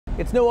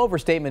It's no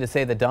overstatement to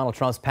say that Donald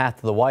Trump's path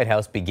to the White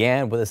House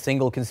began with a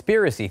single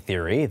conspiracy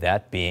theory,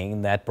 that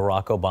being that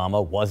Barack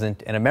Obama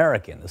wasn't an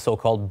American, the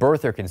so-called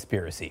birther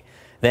conspiracy.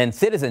 Then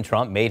Citizen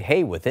Trump made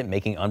hay with it,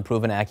 making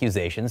unproven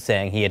accusations,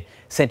 saying he had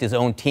sent his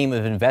own team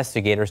of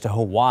investigators to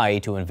Hawaii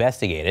to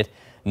investigate it.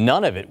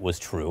 None of it was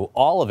true.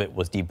 All of it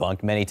was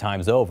debunked many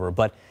times over.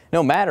 But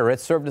no matter,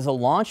 it served as a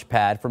launch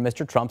pad for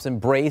Mr. Trump's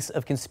embrace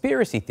of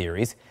conspiracy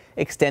theories,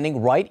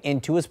 extending right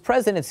into his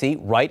presidency,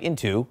 right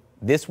into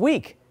this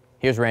week.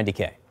 Here's Randy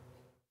Kay.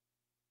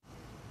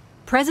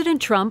 President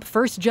Trump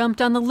first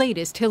jumped on the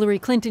latest Hillary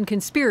Clinton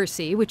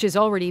conspiracy, which has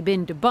already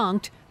been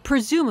debunked,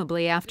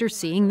 presumably after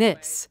seeing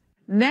this.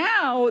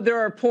 Now there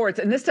are reports,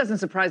 and this doesn't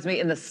surprise me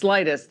in the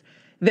slightest,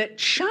 that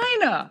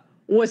China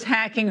was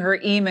hacking her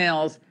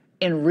emails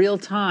in real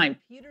time.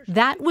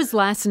 That was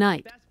last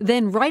night.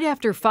 Then right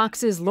after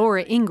Fox's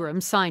Laura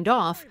Ingraham signed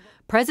off,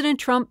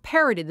 President Trump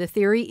parroted the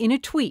theory in a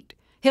tweet.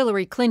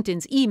 Hillary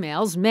Clinton's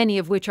emails, many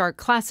of which are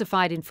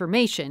classified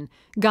information,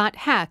 got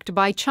hacked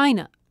by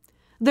China.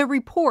 The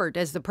report,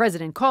 as the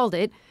president called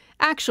it,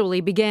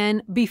 actually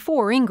began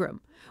before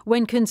Ingraham,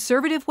 when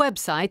conservative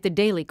website The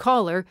Daily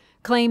Caller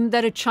claimed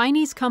that a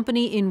Chinese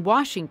company in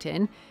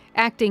Washington,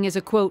 acting as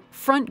a, quote,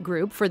 front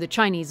group for the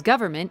Chinese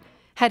government,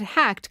 had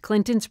hacked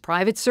Clinton's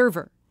private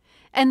server.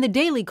 And The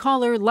Daily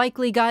Caller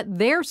likely got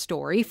their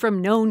story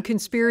from known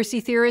conspiracy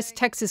theorist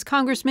Texas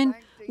Congressman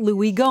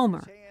Louis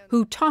Gohmert,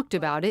 who talked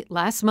about it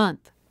last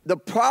month. The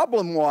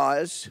problem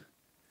was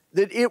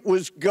that it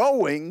was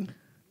going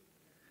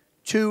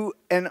to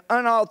an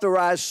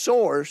unauthorized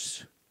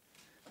source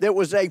that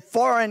was a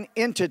foreign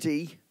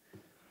entity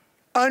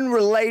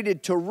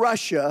unrelated to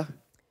Russia.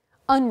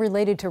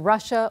 Unrelated to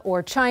Russia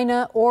or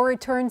China, or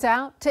it turns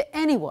out to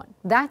anyone.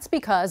 That's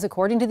because,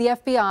 according to the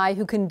FBI,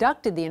 who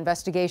conducted the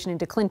investigation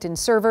into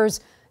Clinton's servers,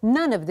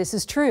 none of this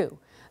is true.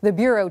 The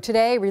Bureau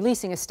today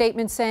releasing a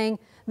statement saying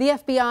the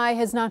FBI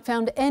has not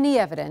found any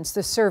evidence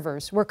the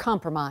servers were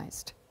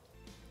compromised.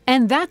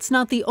 And that's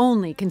not the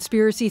only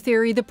conspiracy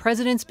theory the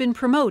president's been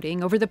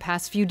promoting over the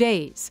past few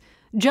days.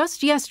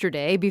 Just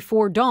yesterday,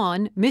 before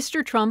dawn,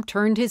 Mr. Trump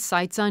turned his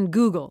sights on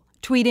Google,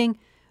 tweeting,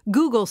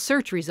 "Google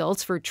search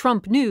results for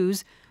Trump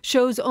news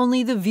shows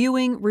only the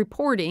viewing,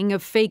 reporting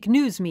of fake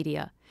news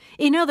media.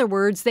 In other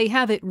words, they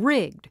have it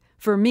rigged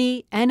for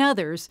me and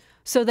others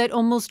so that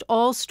almost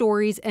all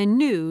stories and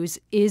news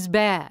is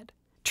bad."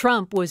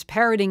 Trump was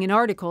parroting an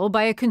article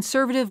by a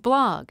conservative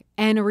blog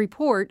and a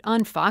report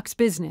on Fox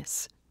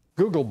Business.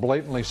 Google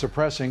blatantly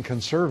suppressing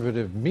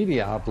conservative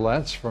media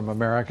outlets from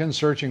Americans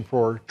searching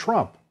for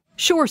Trump.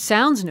 Sure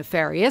sounds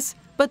nefarious,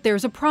 but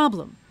there's a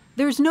problem.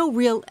 There's no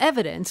real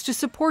evidence to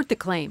support the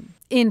claim.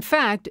 In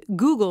fact,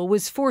 Google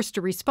was forced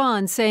to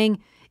respond saying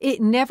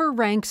it never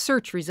ranks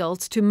search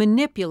results to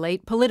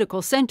manipulate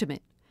political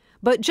sentiment.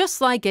 But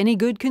just like any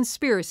good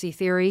conspiracy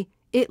theory,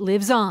 it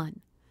lives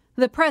on.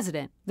 The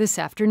president this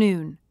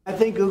afternoon. I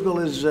think Google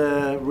is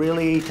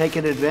really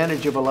taking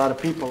advantage of a lot of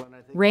people.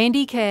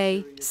 Randy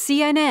Kay,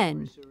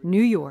 CNN,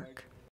 New York.